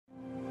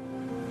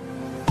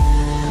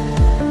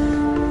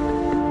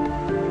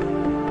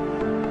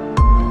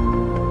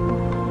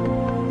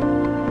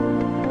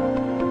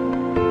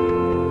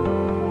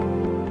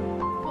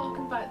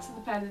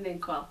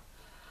Thankyou.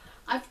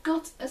 I've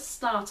got a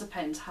starter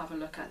pen to have a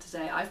look at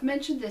today. I've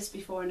mentioned this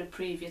before in a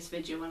previous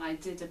video when I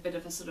did a bit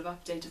of a sort of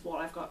update of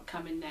what I've got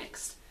coming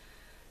next.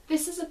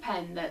 This is a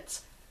pen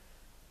that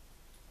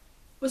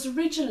was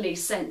originally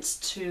sent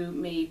to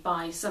me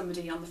by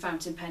somebody on the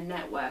Fountain Pen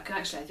Network.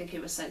 Actually, I think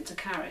it was sent to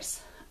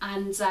Caris.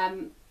 And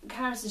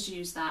Caris has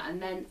used that,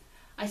 and then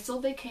I saw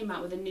they came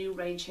out with a new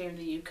range here in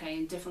the UK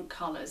in different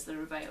colours that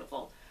are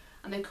available,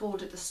 and they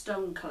called it the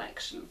Stone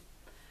Collection.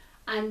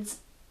 And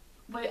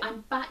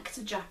I'm back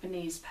to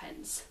Japanese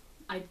pens.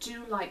 I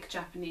do like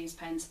Japanese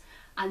pens,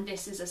 and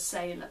this is a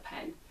Sailor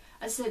pen.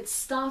 As I said,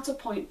 starter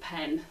point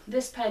pen.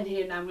 This pen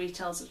here now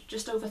retails at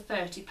just over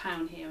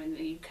 £30 here in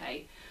the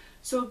UK.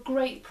 So a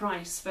great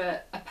price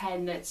for a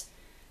pen that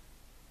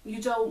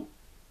you don't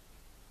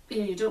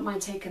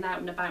mind taking out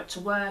and about to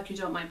work, you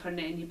don't mind putting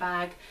it in your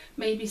bag.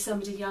 Maybe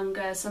somebody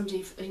younger,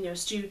 somebody,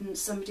 students,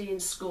 somebody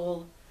in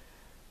school.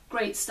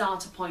 Great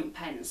starter point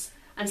pens.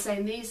 And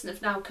saying these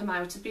have now come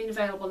out, have been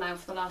available now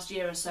for the last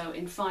year or so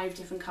in 5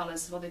 different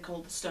colours, what they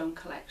call the Stone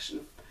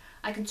Collection.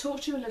 I can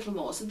talk to you a little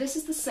more. So this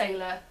is the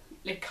Sailor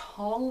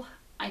Lecoule,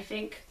 I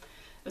think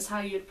was how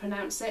you'd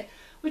pronounce it,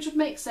 which would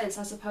make sense,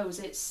 I suppose.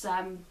 It's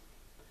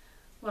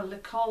well,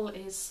 Lecoule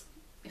is,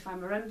 if I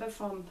remember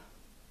from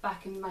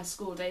back in my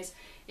school days,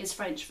 is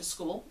French for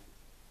school.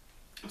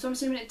 So I'm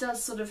assuming it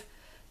does sort of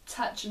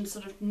touch and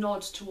sort of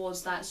nod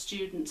towards that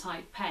student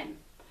type pen.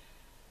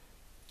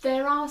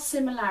 There are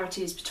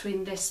similarities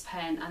between this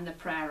pen and the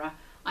Prera.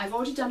 I've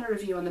already done a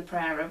review on the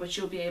Prera, which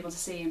you'll be able to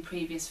see in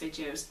previous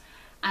videos,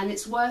 and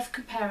it's worth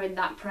comparing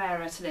that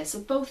Prera to this. So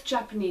both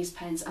Japanese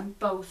pens and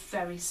both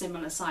very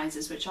similar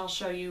sizes, which I'll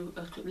show you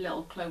a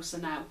little closer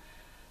now.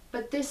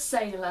 But this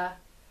Sailor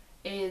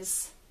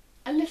is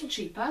a little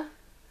cheaper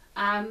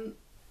and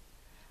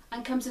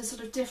comes in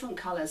sort of different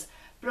colours,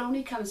 but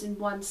only comes in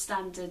one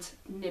standard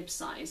nib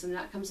size, and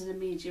that comes in a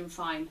medium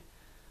fine.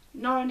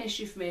 Not an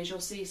issue for me, as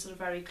you'll see sort of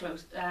very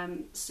close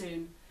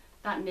soon.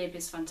 That nib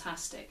is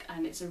fantastic,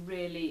 and it's a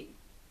really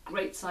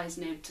great size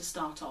nib to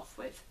start off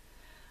with.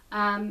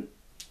 I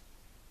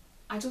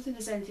don't think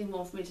there's anything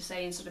more for me to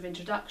say in sort of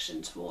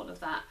introduction to all of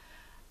that.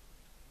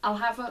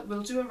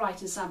 We'll do a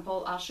writing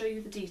sample, I'll show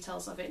you the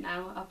details of it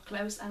now up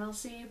close, and I'll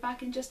see you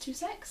back in just 2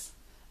 secs.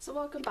 So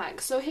welcome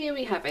back. So here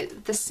we have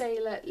it, the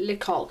Sailor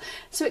Lecoule.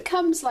 So it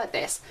comes like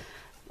this.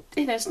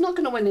 It's not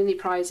going to win any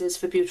prizes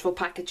for beautiful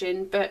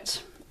packaging,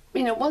 but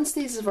once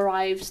these have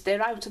arrived,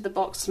 they're out of the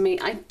box for me.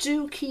 I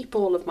do keep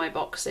all of my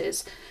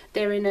boxes.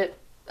 They're in a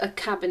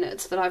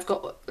cabinet that I've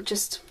got,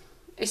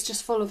 it's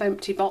just full of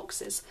empty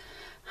boxes.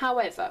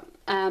 However,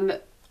 I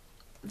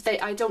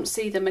don't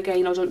see them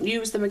again, or don't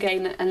use them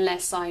again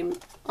unless I'm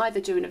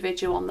either doing a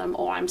video on them,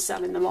 or I'm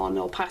selling them on,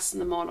 or passing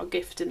them on, or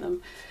gifting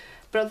them.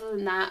 But other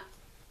than that,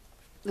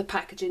 the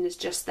packaging is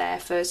just there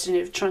for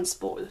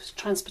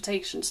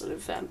transportation sort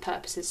of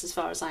purposes, as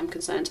far as I'm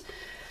concerned.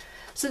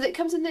 So it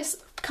comes in this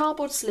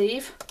cardboard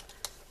sleeve,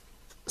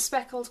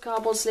 speckled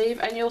cardboard sleeve,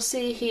 and you'll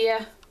see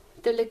here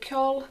the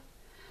Lecoule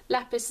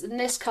lapis, and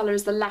this colour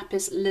is the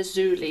lapis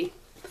lazuli,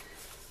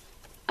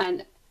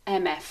 and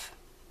MF.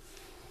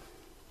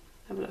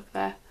 Have a look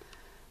there,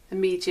 the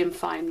medium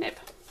fine nib.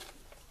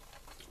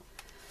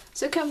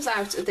 So it comes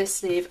out of this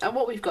sleeve, and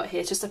what we've got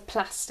here is just a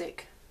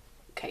plastic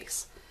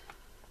case,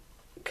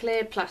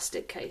 clear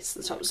plastic case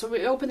at the top. So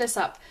we open this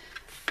up.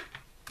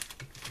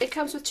 It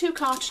comes with 2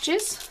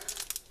 cartridges.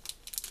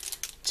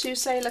 2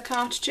 Sailor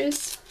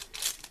cartridges,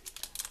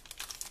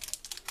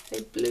 are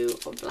they blue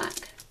or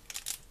black?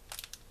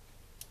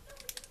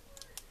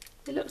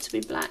 They look to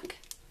be black.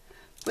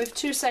 With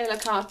 2 Sailor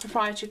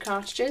proprietary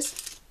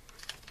cartridges.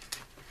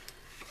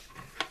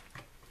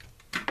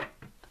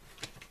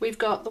 We've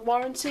got the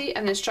warranty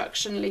and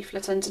instruction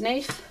leaflet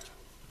underneath.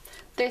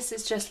 This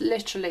is just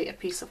literally a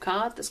piece of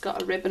card that's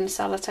got a ribbon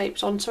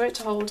sellotaped onto it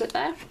to hold it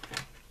there.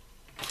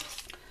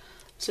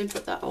 So we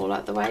put that all out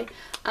of the way,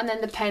 and then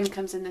the pen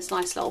comes in this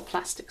nice little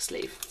plastic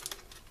sleeve.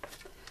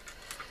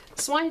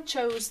 So I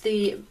chose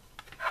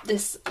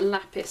this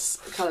lapis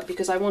colour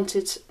because I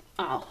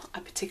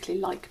particularly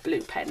like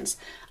blue pens,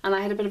 and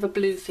I had a bit of a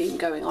blue theme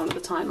going on at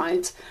the time.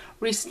 I'd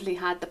recently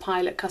had the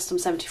Pilot Custom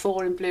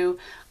 74 in blue,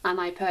 and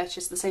I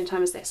purchased at the same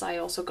time as this, I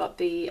also got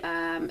the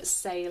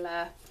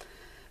Sailor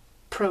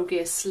Pro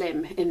Gear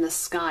Slim in the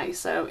sky,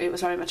 so it was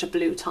very much a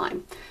blue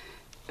time.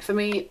 For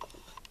me,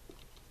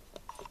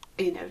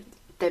 they're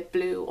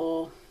blue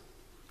or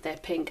they're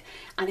pink,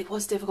 and it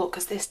was difficult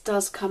because this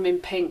does come in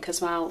pink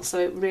as well, so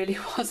it really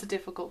was a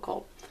difficult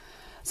call.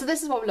 So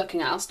this is what we're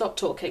looking at. I'll stop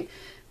talking.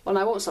 Well,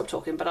 I won't stop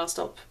talking, but I'll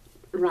stop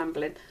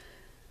rambling.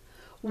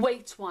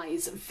 Weight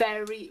wise,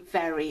 very,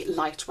 very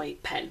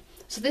lightweight pen.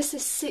 So this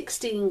is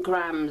 16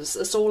 grams,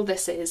 that's all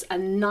this is,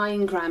 and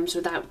 9 grams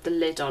without the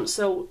lid on.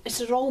 So it's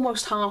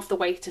almost half the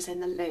weight is in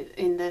the lid,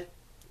 in the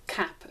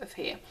cap of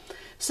here.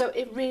 So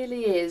it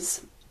really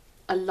is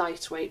a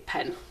lightweight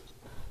pen.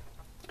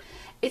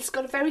 It's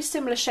got a very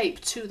similar shape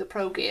to the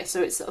Pro Gear,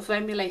 so it's sort of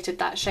emulated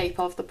that shape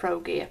of the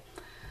Pro Gear.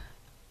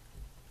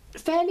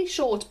 Fairly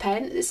short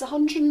pen, it's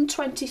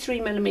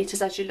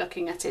 123mm as you're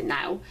looking at it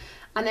now,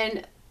 and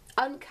then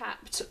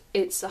uncapped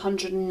it's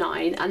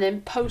 109, and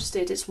then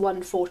posted it's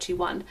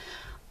 141.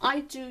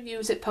 I do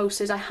use it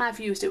posted. I have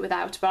used it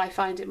without, but I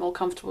find it more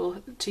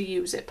comfortable to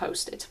use it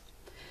posted.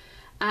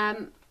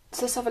 So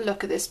let's have a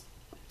look at this.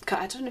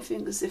 I don't know if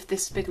this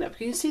is big enough.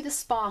 You can see the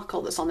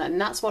sparkle that's on there,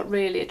 and that's what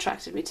really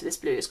attracted me to this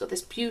blue. It's got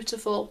this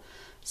beautiful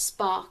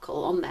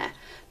sparkle on there.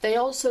 They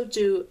also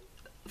do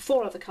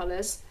 4 other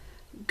colours: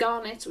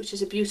 garnet, which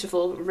is a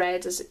beautiful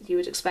red as you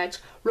would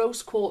expect,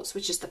 rose quartz,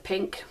 which is the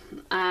pink,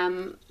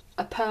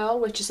 a pearl,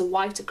 which is a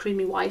white, a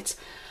creamy white.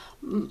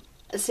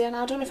 See, and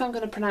I don't know if I'm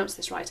going to pronounce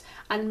this right,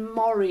 and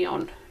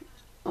Morion,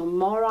 or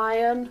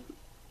Morion,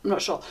 I'm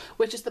not sure,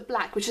 which is the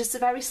black, which is a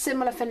very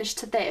similar finish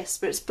to this,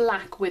 but it's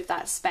black with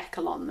that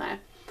speckle on there.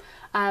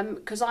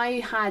 Because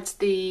I had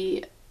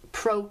the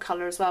Pro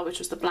colour as well, which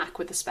was the black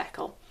with the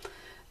speckle.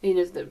 You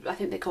know, I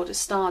think they called it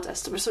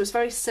Stardust, so it's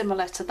very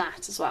similar to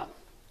that as well.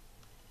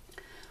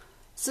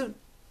 So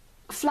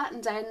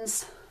flattened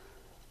ends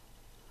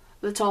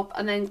at the top,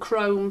 and then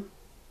chrome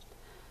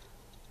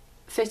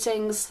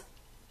fittings,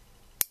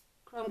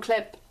 chrome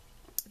clip,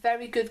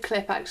 very good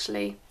clip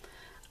actually.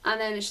 And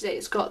then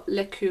it's got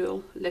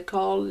Lecoule.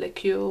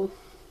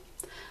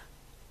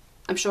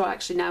 I'm sure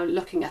actually now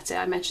looking at it,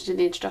 I mentioned in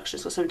the introduction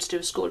it's got something to do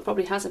with school. It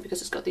probably hasn't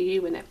because it's got the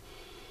U in it.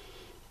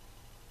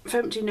 If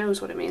anybody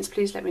knows what it means,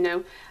 please let me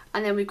know.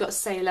 And then we've got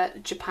Sailor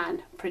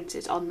Japan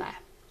printed on there.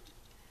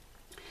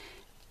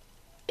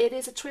 It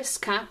is a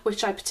twist cap,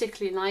 which I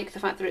particularly like, the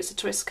fact that it's a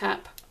twist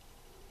cap.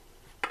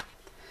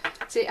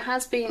 See, it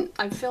has been,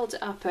 I filled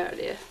it up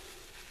earlier,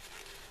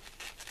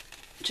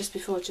 just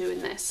before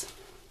doing this.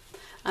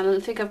 And I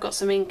think I've got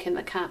some ink in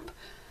the cap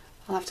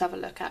I'll have to have a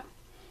look at,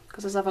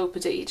 because as I've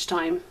opened it each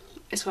time,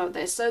 it's got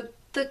this. So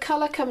the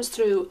colour comes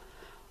through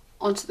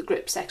onto the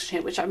grip section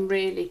here, which I'm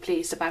really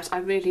pleased about. I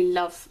really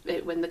love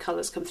it when the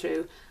colours come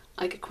through.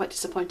 I get quite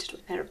disappointed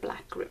when they're a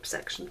black grip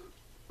section.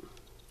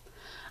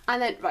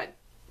 And then, right,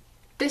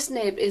 this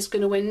nib is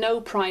going to win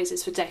no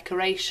prizes for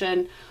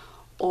decoration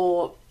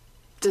or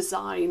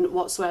design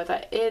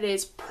whatsoever. It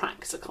is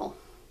practical.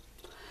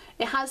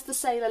 It has the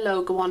Sailor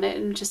logo on it,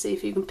 and just see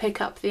if you can pick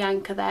up the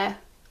anchor there.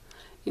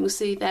 You can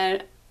see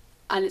there,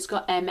 and it's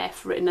got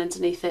MF written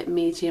underneath it,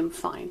 medium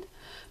fine.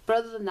 But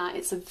other than that,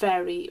 it's a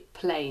very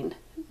plain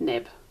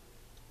nib.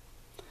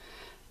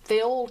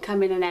 They all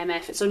come in an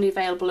MF. It's only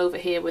available over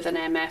here with an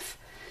MF.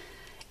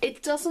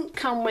 It doesn't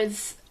come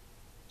with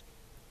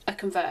a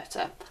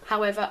converter.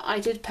 However,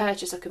 I did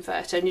purchase a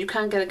converter, and you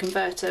can get a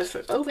converter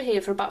for over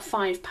here for about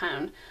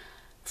 £5.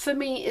 For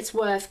me, it's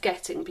worth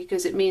getting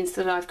because it means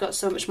that I've got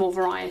so much more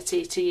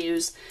variety to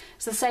use.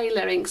 So the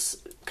Sailor inks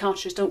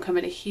cartridges don't come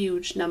in a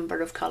huge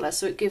number of colours,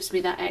 so it gives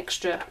me that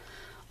extra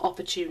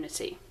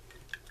opportunity.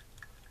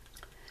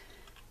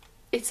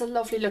 It's a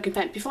lovely looking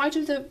pen. Before I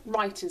do the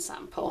writing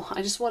sample,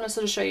 I just want to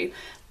sort of show you.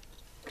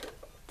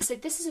 So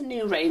this is a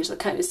new range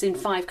that is in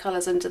 5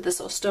 colours under the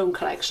sort of Stone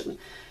collection.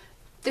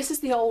 This is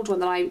the old one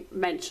that I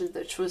mentioned,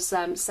 which was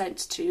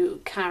sent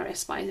to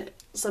Caris by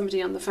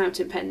somebody on the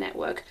Fountain Pen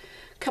Network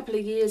a couple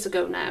of years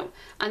ago now,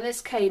 and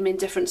this came in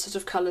different sort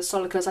of colours,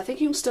 solid colours. I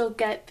think you can still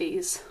get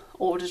these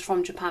ordered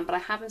from Japan, but I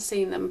haven't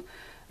seen them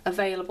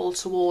available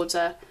to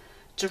order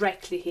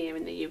directly here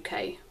in the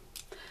UK.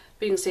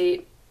 But you can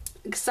see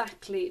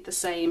exactly the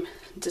same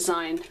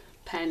design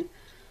pen,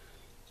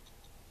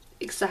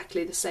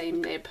 exactly the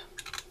same nib,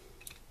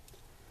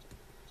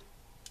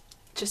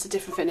 just a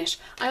different finish.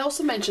 I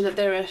also mentioned that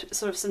there are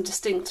sort of some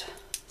distinct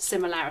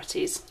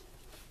similarities.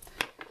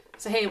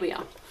 So here we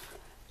are.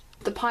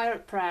 The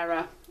Pilot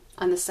Prera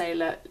and the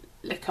Sailor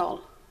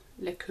Lecoule.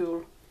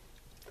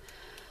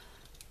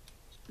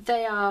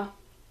 They are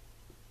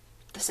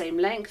the same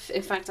length.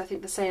 In fact, I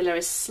think the Sailor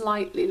is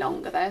slightly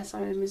longer there, so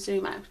let me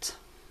zoom out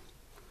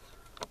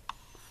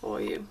for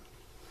you.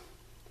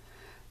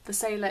 The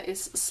Sailor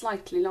is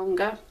slightly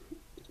longer,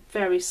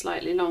 very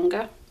slightly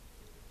longer.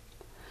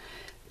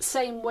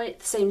 Same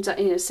width, same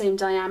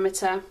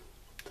diameter,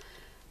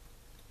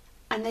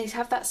 and they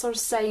have that sort of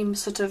same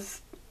sort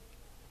of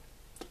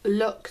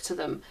look to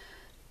them.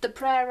 The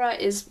Prera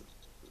is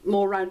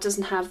more round,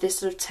 doesn't have this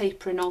sort of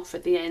tapering off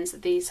at the ends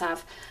that these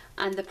have,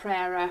 and the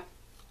Prera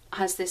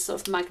has this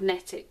sort of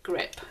magnetic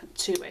grip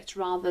to it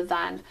rather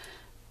than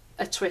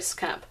a twist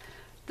cap.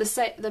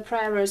 The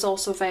Prera is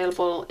also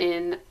available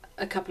in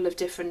a couple of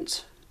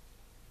different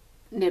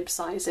nib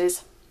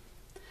sizes.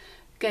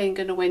 Again,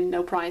 going to win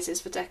no prizes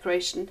for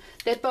decoration.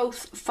 They're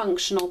both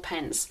functional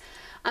pens,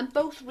 and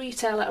both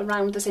retail at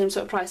around the same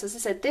sort of price. As I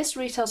said, this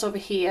retails over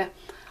here.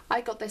 I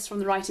got this from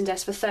the writing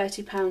desk for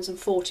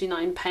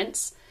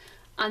 £30.49,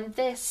 and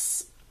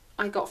this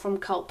I got from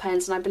Cult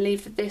Pens, and I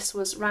believe that this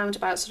was round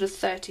about sort of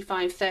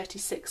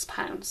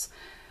 £35–36.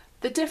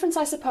 The difference,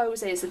 I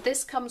suppose, is that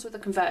this comes with a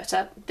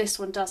converter, this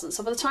one doesn't.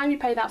 So by the time you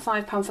pay that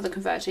 £5 for the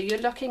converter, you're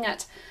looking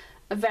at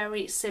a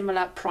very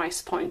similar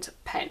price point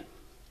pen.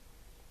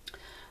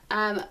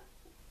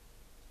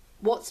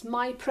 What's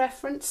my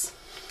preference?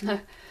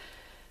 Right,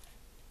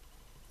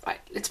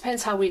 it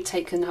depends how we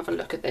take and have a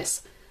look at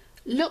this.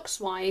 Looks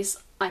wise,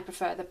 I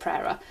prefer the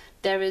Prera.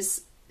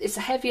 It's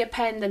a heavier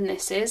pen than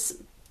this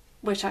is,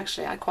 which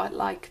actually I quite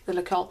like, the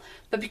Lecoule.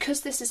 But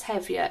because this is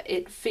heavier,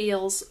 it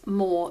feels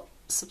more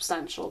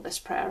substantial, this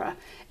Prera.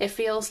 It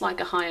feels like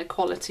a higher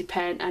quality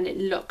pen, and it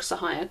looks a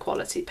higher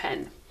quality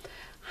pen.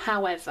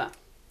 However,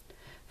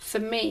 for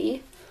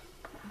me,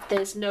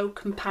 there's no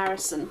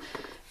comparison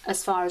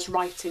as far as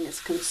writing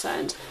is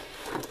concerned.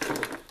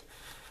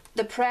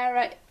 The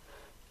Prera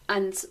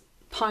and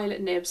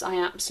Pilot nibs I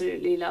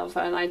absolutely love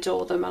and I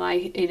adore them,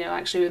 and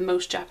actually with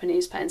most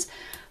Japanese pens.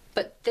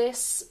 But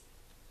this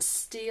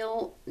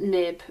steel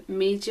nib,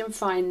 medium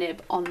fine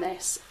nib on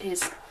this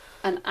is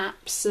an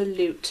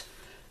absolute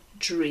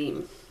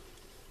dream.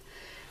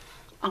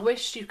 I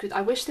wish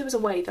there was a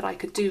way that I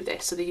could do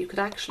this so that you could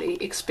actually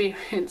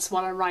experience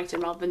what I'm writing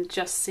rather than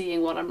just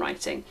seeing what I'm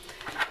writing.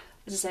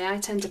 As I say, I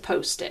tend to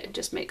post it. It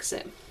just makes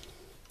it...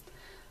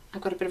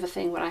 I've got a bit of a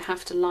thing where I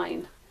have to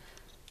line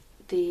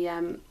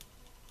the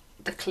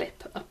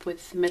clip up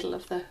with the middle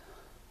of the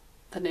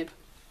nib.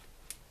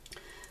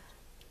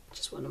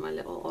 Just one of my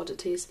little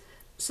oddities.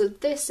 So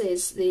this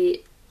is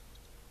the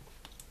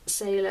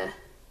Sailor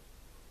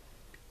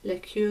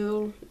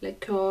Lecoule.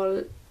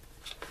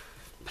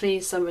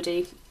 Please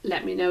somebody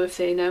let me know if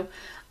they know.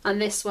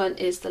 And this one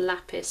is the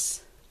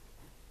Lapis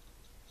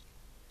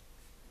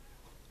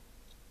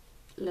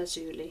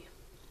Lazuli.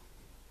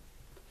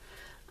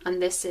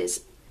 And this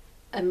is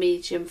a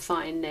medium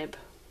fine nib.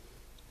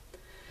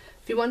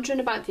 If you're wondering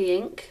about the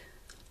ink,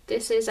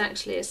 this is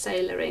actually a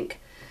Sailor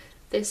ink.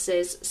 This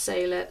is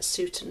Sailor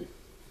Soutine.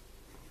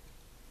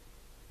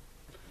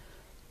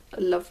 A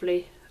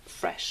lovely,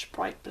 fresh,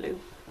 bright blue.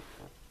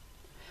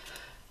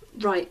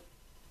 Right.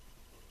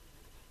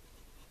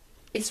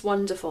 It's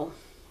wonderful.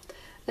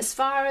 As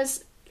far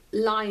as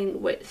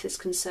line width is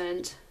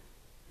concerned,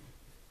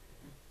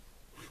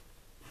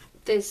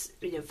 there's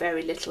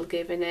very little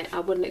give in it. I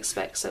wouldn't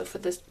expect so for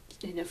this,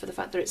 for the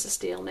fact that it's a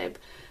steel nib,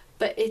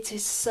 but it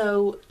is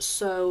so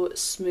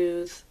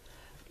smooth.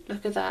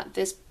 Look at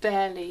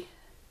that.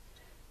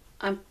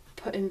 I'm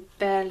putting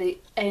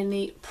barely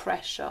any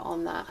pressure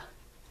on that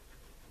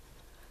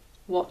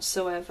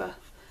whatsoever,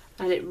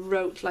 and it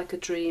wrote like a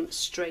dream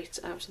straight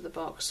out of the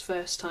box.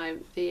 First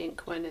time the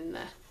ink went in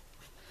there,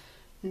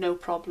 no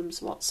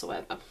problems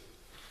whatsoever.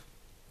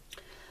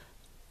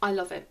 I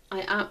love it.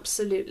 I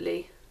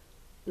absolutely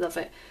love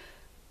it.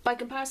 By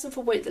comparison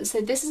for width, let's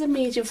say this is a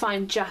medium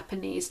fine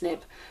Japanese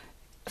nib.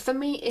 For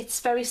me, it's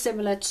very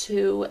similar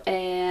to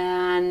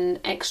an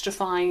extra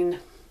fine,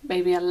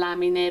 maybe a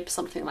Lamy nib,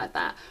 something like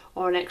that,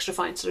 or an extra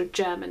fine sort of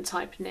German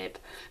type nib,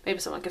 maybe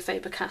something like a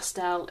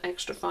Faber-Castell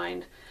extra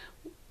fine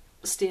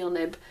steel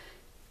nib.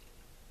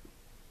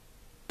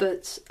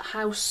 But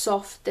how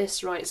soft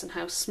this writes and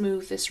how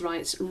smooth this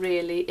writes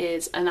really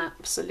is an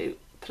absolute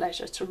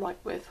pleasure to write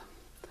with,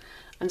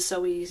 and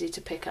so easy to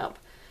pick up.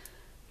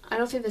 I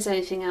don't think there's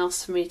anything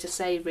else for me to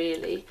say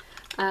really.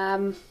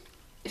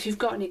 If you've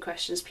got any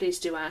questions, please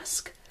do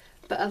ask.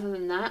 But other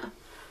than that,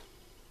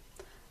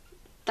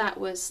 that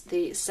was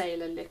the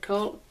Sailor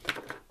Lecoule.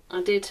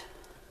 I did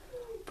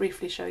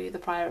briefly show you the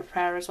Pilot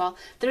Prera as well.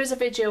 There is a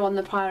video on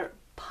the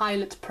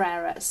Pilot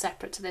Prera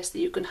separate to this that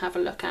you can have a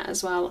look at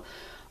as well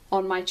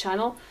on my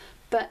channel.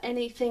 But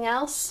anything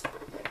else?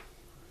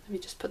 Let me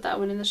just put that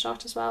one in the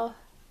shot as well.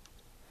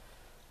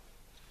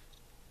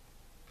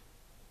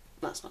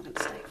 That's not going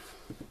to stay.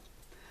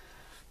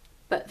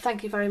 But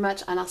thank you very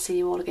much, and I'll see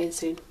you all again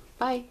soon.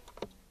 Bye.